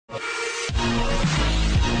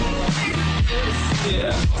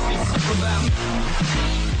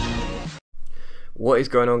What is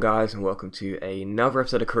going on, guys, and welcome to another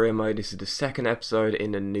episode of Career Mode. This is the second episode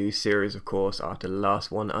in the new series, of course, after the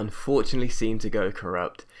last one unfortunately seemed to go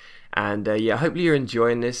corrupt. And yeah, hopefully you're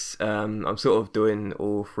enjoying this. I'm sort of doing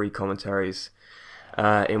all three commentaries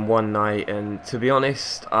in one night, and to be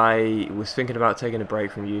honest, I was thinking about taking a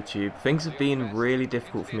break from YouTube. Things have been really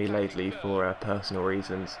difficult for me lately for personal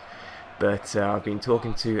reasons, but I've been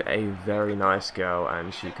talking to a very nice girl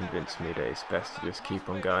and she convinced me that it's best to just keep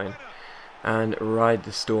on going and ride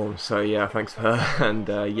the storm. So yeah, thanks for her. And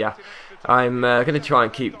yeah, I'm going to try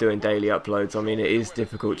and keep doing daily uploads. I mean, it is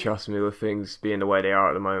difficult, trust me, with things being the way they are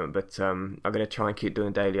at the moment, but I'm going to try and keep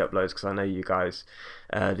doing daily uploads because I know you guys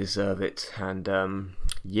deserve it. And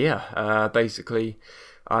yeah, basically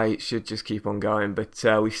I should just keep on going. But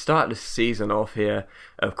we start the season off here,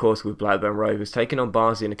 of course, with Blackburn Rovers taking on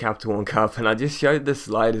Barnsley in the Capital One Cup, and I just showed the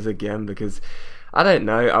sliders again because I don't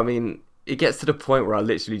know, I mean, it gets to the point where I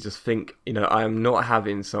literally just think, you know, I am not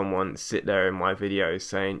having someone sit there in my videos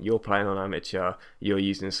saying, you're playing on amateur, you're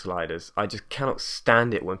using sliders. I just cannot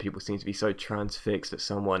stand it when people seem to be so transfixed that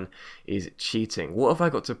someone is cheating. What have I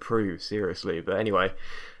got to prove, seriously? But anyway,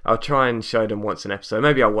 I'll try and show them once an episode.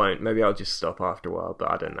 Maybe I won't. Maybe I'll just stop after a while,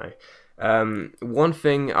 but I don't know. One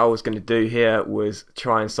thing I was going to do here was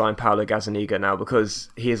try and sign Paulo Gazza now, because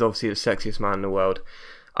he is obviously the sexiest man in the world.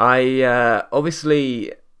 I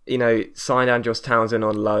obviously, you know, signed Andros Townsend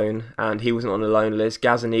on loan, and he wasn't on the loan list.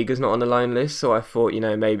 Gazzaniga's not on the loan list, so I thought, you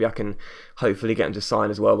know, maybe I can hopefully get him to sign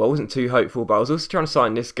as well. But I wasn't too hopeful, but I was also trying to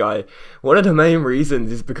sign this guy. One of the main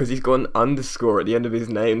reasons is because he's got an underscore at the end of his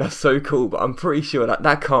name. That's so cool, but I'm pretty sure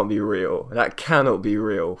that can't be real. That cannot be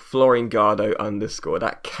real. Floringardo underscore.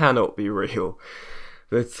 That cannot be real.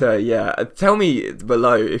 But yeah, tell me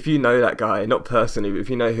below if you know that guy, not personally, but if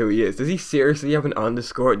you know who he is. Does he seriously have an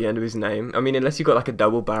underscore at the end of his name? I mean, unless you've got like a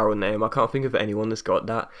double barrel name, I can't think of anyone that's got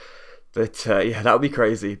that. But yeah, that would be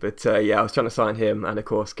crazy. But yeah, I was trying to sign him and of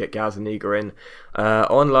course get Gazzaniga in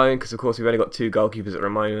on loan, because of course we've only got two goalkeepers at the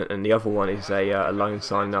moment, and the other one is a loan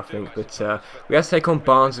signing, I think. But we have to take on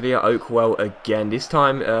Barnsley at Oakwell again, this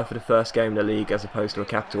time for the first game in the league as opposed to a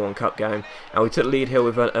Capital One Cup game. And we took the lead here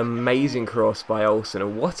with an amazing cross by Olsen,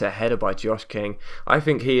 and what a header by Josh King. I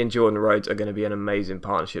think he and Jordan Rhodes are going to be an amazing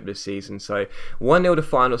partnership this season. So 1-0 the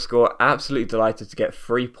final score. Absolutely delighted to get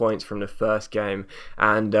 3 points from the first game,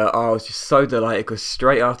 and I was just so delighted because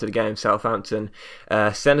straight after the game, Southampton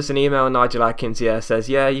sent us an email. Nigel Atkins says,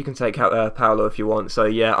 yeah, you can take Paulo if you want. So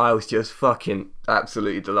yeah, I was just fucking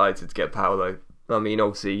absolutely delighted to get Paulo. I mean,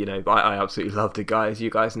 obviously, you know, I absolutely love the guy, as you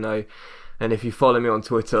guys know, and if you follow me on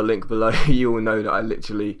Twitter, link below, you will know that I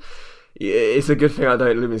literally, it's a good thing I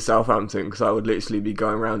don't live in Southampton, because I would literally be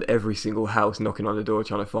going around every single house knocking on the door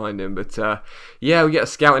trying to find him. But yeah, we get a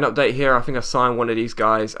scouting update here. I think I signed one of these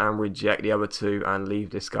guys and reject the other two and leave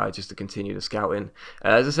this guy just to continue the scouting.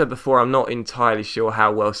 As I said before, I'm not entirely sure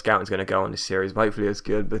how well scouting's going to go on this series, but hopefully it's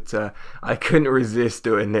good. But I couldn't resist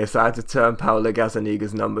doing this. I had to turn Paulo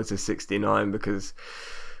Gazzaniga's number to 69 because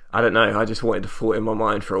I don't know, I just wanted to thought in my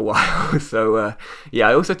mind for a while. So yeah,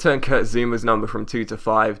 I also turned Kurt Zuma's number from 2 to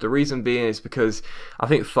 5. The reason being is because I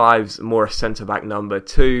think 5's more a centre-back number,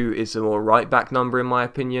 2 is a more right-back number in my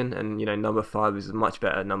opinion, and you know, number 5 is a much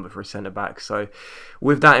better number for a centre-back. So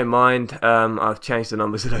with that in mind, I've changed the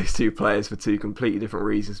numbers of those two players for two completely different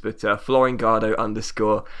reasons. But Floringardo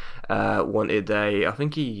underscore wanted I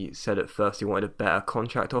think he said at first he wanted a better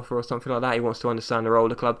contract offer or something like that. He wants to understand the role of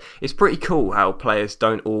the club. It's pretty cool how players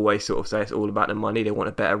don't always sort of say it's all about the money. They want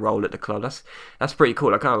a better role at the club. That's pretty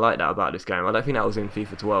cool. I kind of like that about this game. I don't think that was in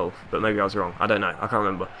FIFA 12, but maybe I was wrong. I don't know. I can't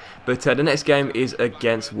remember. But the next game is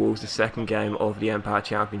against Wolves, the second game of the Empire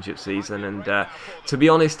Championship season. And to be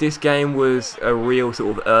honest, this game was a real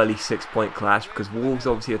sort of early 6-point clash, because Wolves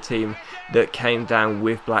obviously a team that came down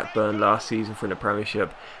with Blackburn last season from the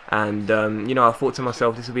Premiership. And, you know, I thought to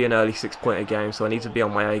myself, this will be an early 6-pointer game, so I need to be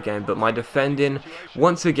on my A game. But my defending,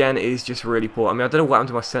 once again, is just really poor. I mean, I don't know what happened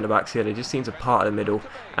to my centre-backs here. They just seem to part of the middle.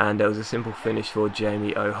 And there was a simple finish for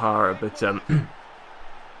Jamie O'Hara. But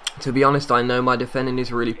to be honest, I know my defending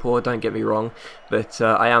is really poor, don't get me wrong. But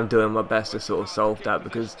I am doing my best to sort of solve that,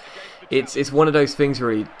 because it's one of those things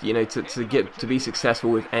really, you know, to be successful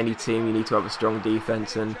with any team, you need to have a strong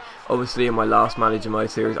defense. And obviously in my last manager mode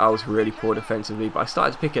series I was really poor defensively, but I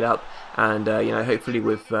started to pick it up, and you know, hopefully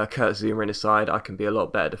with Kurt Zuma in the side I can be a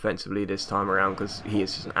lot better defensively this time around, because he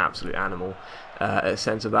is just an absolute animal. at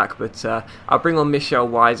centre-back. But I'll bring on Michel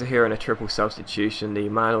Weiser here in a triple substitution, the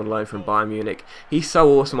man on loan from Bayern Munich. He's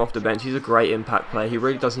so awesome off the bench. He's a great impact player. He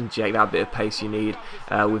really does inject that bit of pace you need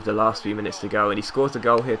with the last few minutes to go. And he scores the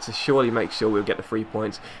goal here to surely make sure we'll get the 3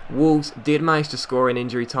 points. Wolves did manage to score in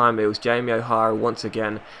injury time. It was Jamie O'Hara once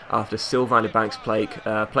again after Sylvain Banks played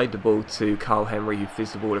the ball to Carl Henry, who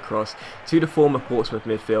fizzed the ball across to the former Portsmouth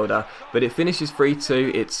midfielder. But it finishes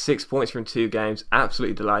 3-2. It's 6 points from 2 games.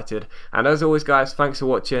 Absolutely delighted. And as always, guys, thanks for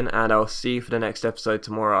watching, and I'll see you for the next episode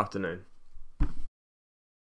tomorrow afternoon.